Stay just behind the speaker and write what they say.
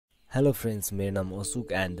Hello friends, मेरो नाम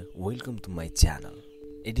Ashok and welcome to my channel.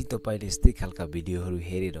 यदि तपाईले यस्तै खालका भिडियोहरू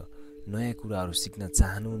हेरेर नयाँ कुराहरू सिक्न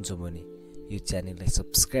चाहनुहुन्छ भने यो च्यानललाई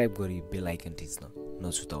सब्स्क्राइब गरी बेल आइकन थिच्न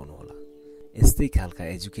नछुटाउनुहोला। यस्तै खालका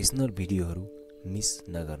एजुकेसनल भिडियोहरू मिस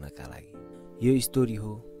नगर्नका लागि। यो स्टोरी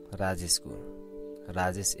हो राजेशको।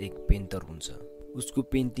 राजेश एक पेन्टर हुन्छ। उसको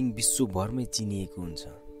पेन्टिङ विश्वभरमै चिनिएको हुन्छ।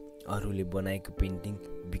 अरूले बनाएको पेन्टिङ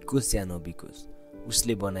बिकोस् या नबिकोस्,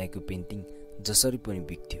 उसले बनाएको पेन्टिङ जसरी पनि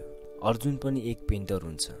बिक्थ्यो। अर्जुन पनि एक पेन्टर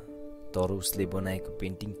हुन्छ, तर उसले बनाएको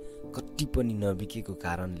पेन्टिङ कति पनि नबिकेको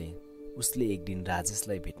कारणले उसले एक दिन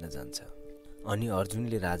राजेशलाई भेट्न जान्छ। अनि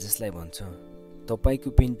अर्जुनले राजेशलाई भन्छ, तपाईको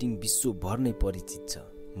पेन्टिङ विश्वभर नै परिचित छ।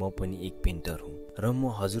 म पनि एक पेन्टर हुँ र म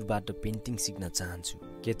हजुरबाट पेन्टिङ सिक्न चाहन्छु।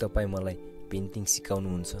 के तपाईँ मलाई पेन्टिङ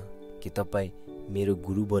सिकाउनुहुन्छ? के तपाईँ मेरो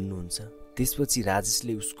गुरु बन्नुहुन्छ? त्यसपछि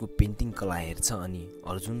राजेशले उसको पेन्टिङ कला हेर्छ अनि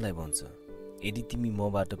अर्जुनलाई भन्छ, यदि तिमी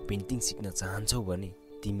मबाट पेन्टिङ सिक्न चाहन्छौ भने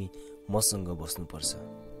तिमी मसँग बस्नुपर्छ।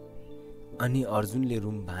 अनि अर्जुनले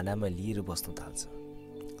रुम भाडामा लिएर बस्न थाल्छ।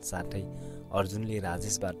 साथै अर्जुनले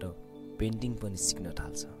राजेशबाट पेन्टिङ पनि सिक्न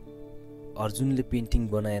थाल्छ। अर्जुनले पेन्टिङ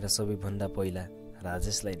बनाएर सबैभन्दा पहिला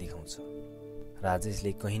राजेशलाई देखाउँछ।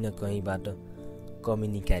 राजेशले कहीँ न कहीँबाट कमी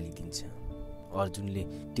निकालिदिन्छ। अर्जुनले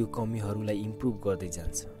त्यो कमीहरूलाई इम्प्रुभ गर्दै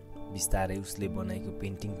जान्छ। बिस्तारै उसले बनाएको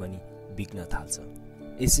पेन्टिङ पनि बिक्न थाल्छ।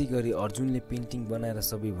 यसै गरी अर्जुनले पेन्टिङ बनाएर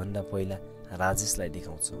सबैभन्दा पहिला राजेशलाई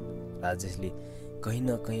देखाउँछ। राजेशले कहीँ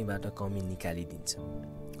न कहीँबाट कमी निकालिदिन्छ।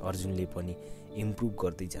 अर्जुनले पनि इम्प्रुभ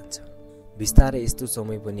गर्दै जान्छ। बिस्तारै यस्तो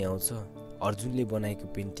समय पनि आउँछ, अर्जुनले बनाएको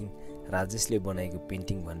पेन्टिङ राजेशले बनाएको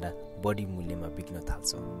पेन्टिङ भन्दा बढी मूल्यमा बिक्न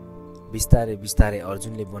थाल्छ। बिस्तारै बिस्तारै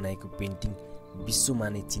अर्जुनले बनाएको पेन्टिङ विश्वमा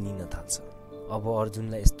नै चिनिन थाल्छ। अब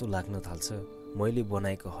अर्जुनलाई यस्तो लाग्न थाल्छ, मैले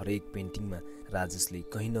बनाएको हरेक पेन्टिङमा राजेशले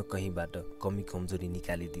कहीँ न कहीँबाट कमी कमजोरी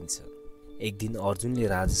निकालिदिन्छ। एक दिन अर्जुनले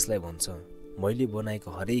राजेशलाई भन्छ, मैले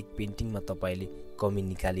बनाएको हरेक पेन्टिङमा तपाईले कमी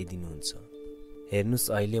निकालिदिनुहुन्छ। हेर्नुस्,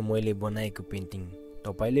 अहिले मैले बनाएको पेन्टिङ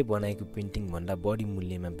तपाईले बनाएको पेन्टिङ भन्दा बढी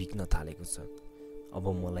मूल्यमा बिक्न थालेको छ। अब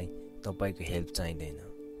मलाई तपाईको हेल्प चाहिँदैन।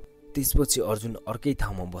 त्यसपछि अर्जुन अर्कै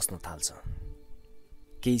ठाउँमा बस्न थाल्छ।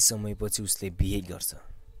 केही समयपछि उसले बिहे गर्छ।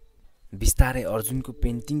 बिस्तारै अर्जुनको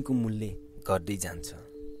पेन्टिङको मूल्य घट्दै जान्छ।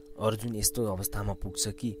 अर्जुन यस्तो अवस्थामा पुग्छ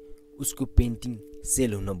कि उसको पेन्टिङ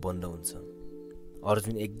सेल हुन बन्द हुन्छ।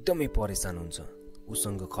 अर्जुन एकदमै परेशान हुन्छ।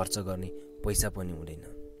 उसँग खर्च गर्ने पैसा पनि हुँदैन।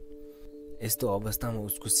 यस्तो अवस्थामा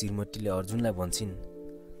उसको श्रीमतीले अर्जुनलाई भन्छन्,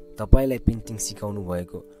 तपाईलाई पेन्टिङ सिकाउनु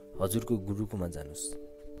भएको हजुरको गुरुकोमा जानुस्।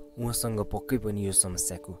 उहाँसँग पक्कै पनि यो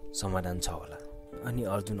समस्याको समाधान छ होला। अनि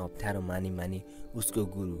अर्जुन अप्ठ्यारो मानी उसको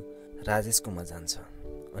गुरु राजेशकोमा जान्छ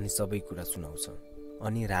अनि सबै कुरा सुनाउँछ।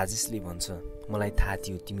 अनि राजेशले भन्छ, मलाई थाहा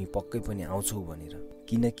थियो तिमी पक्कै पनि आउँछौ भनेर,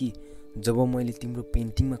 किनकि जब मैले तिम्रो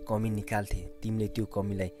पेन्टिङमा कमी निकाल्थेँ तिमीले त्यो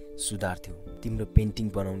कमीलाई सुधार्थ्यौ। तिम्रो पेन्टिङ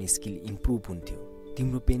बनाउने स्किल इम्प्रुभ हुन्थ्यो।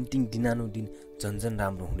 तिम्रो पेन्टिङ दिनानुदिन झन्झन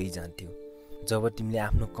राम्रो हुँदै जान्थ्यो। जब तिमीले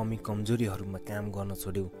आफ्नो कमी कमजोरीहरूमा काम गर्न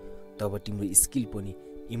छोड्यौ तब तिम्रो स्किल पनि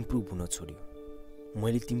इम्प्रुभ हुन छोड्यो।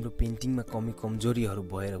 मैले तिम्रो पेन्टिङमा कमी कमजोरीहरू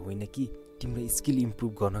भएर होइन कि तिम्रो स्किल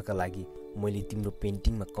इम्प्रुभ गर्नका लागि मैले तिम्रो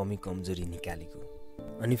पेन्टिङमा कमी कमजोरी निकालेको।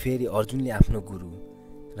 अनि फेरि अर्जुनले आफ्नो गुरु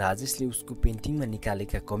राजेशले उसको पेन्टिङमा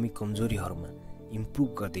निकालेका कमी कमजोरीहरूमा इम्प्रुभ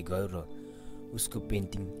गर्दै गयो र उसको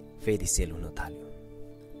पेन्टिङ फेरि सेल हुन थाल्यो।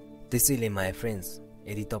 त्यसैले माय फ्रेन्ड्स,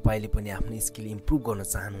 यदि तपाईले पनि आफ्नो स्किल इम्प्रुभ गर्न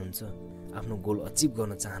चाहनुहुन्छ, आफ्नो गोल अचिभ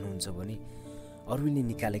गर्न चाहनुहुन्छ भने अरूले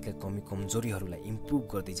निकालेका कमी कमजोरीहरूलाई इम्प्रुभ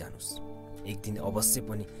गर्दै जानुहोस्। एक दिन अवश्य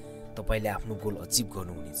पनि तपाईले आफ्नो गोल अचिभ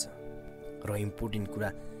गर्नुहुनेछ। र इम्पोर्टेन्ट कुरा,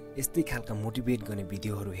 यस्तै खालका मोटिभेट गर्ने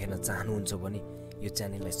भिडियोहरू हेर्न चाहनुहुन्छ भने यो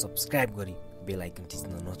च्यानललाई सब्स्क्राइब गरी बेल आइकन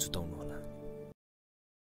थिच्न नछुटाउनुहोला।